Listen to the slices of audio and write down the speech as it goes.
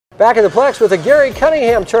Back in the Plex with the Gary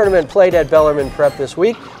Cunningham tournament played at Bellarmine Prep this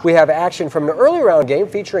week. We have action from an early round game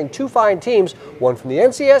featuring two fine teams, one from the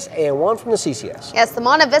NCS and one from the CCS. Yes, the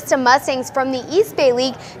Monte Vista Mustangs from the East Bay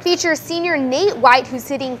League feature senior Nate White, who's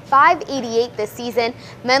hitting .588 this season.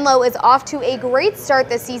 Menlo is off to a great start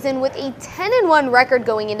this season with a 10-1 record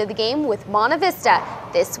going into the game with Monte Vista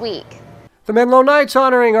this week. The Menlo Knights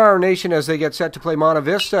honoring our nation as they get set to play Monte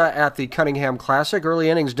Vista at the Cunningham Classic. Early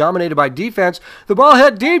innings dominated by defense. The ball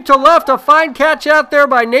hit deep to left. A fine catch out there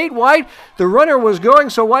by Nate White. The runner was going,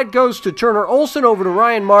 so White goes to Turner Olson over to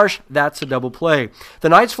Ryan Marsh. That's a double play. The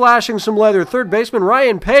Knights flashing some leather. Third baseman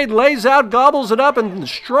Ryan PADE lays out, gobbles it up, and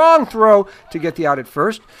strong throw to get the out at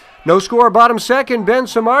first. No score, bottom second.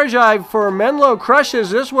 SOMORJAI for Menlo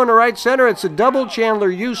crushes this one to right center. It's a double.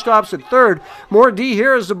 Chandler U stops at third. More D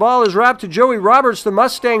here as the ball is wrapped to Joey Roberts. The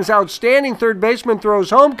Mustangs outstanding third baseman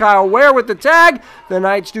throws home. Kyle Ware with the tag. The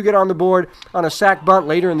Knights do get on the board on a sac bunt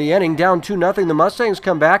later in the inning. Down 2-0. The Mustangs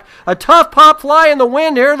come back. A tough pop fly in the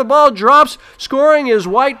wind here. The ball drops. Scoring is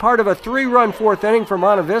White, part of a 3-run fourth inning for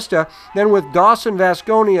Monte Vista. Then with Dawson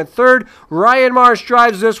Vasconi at third. Ryan Marsh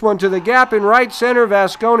drives this one to the gap in right center.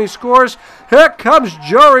 Vasconi scores. Here comes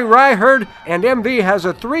Joey Ryherd, and MV has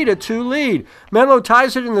a 3-2 lead. Menlo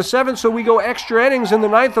ties it in the seventh, so we go extra innings. In the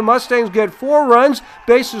ninth, the Mustangs get 4 runs.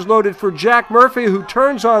 Bases loaded for Jack Murphy, who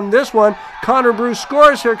turns on this one. Connor Bruce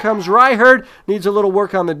scores. Here comes Ryherd. Needs a little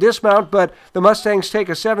work on the dismount, but the Mustangs take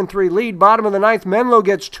a 7-3 lead. Bottom of the ninth, Menlo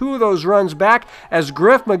gets 2 of those runs back as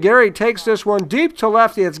Griff McGarry takes this one deep to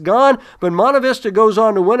left. It's gone, but Monte Vista goes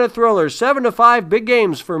on to win a thriller. 7-5, big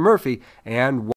games for Murphy and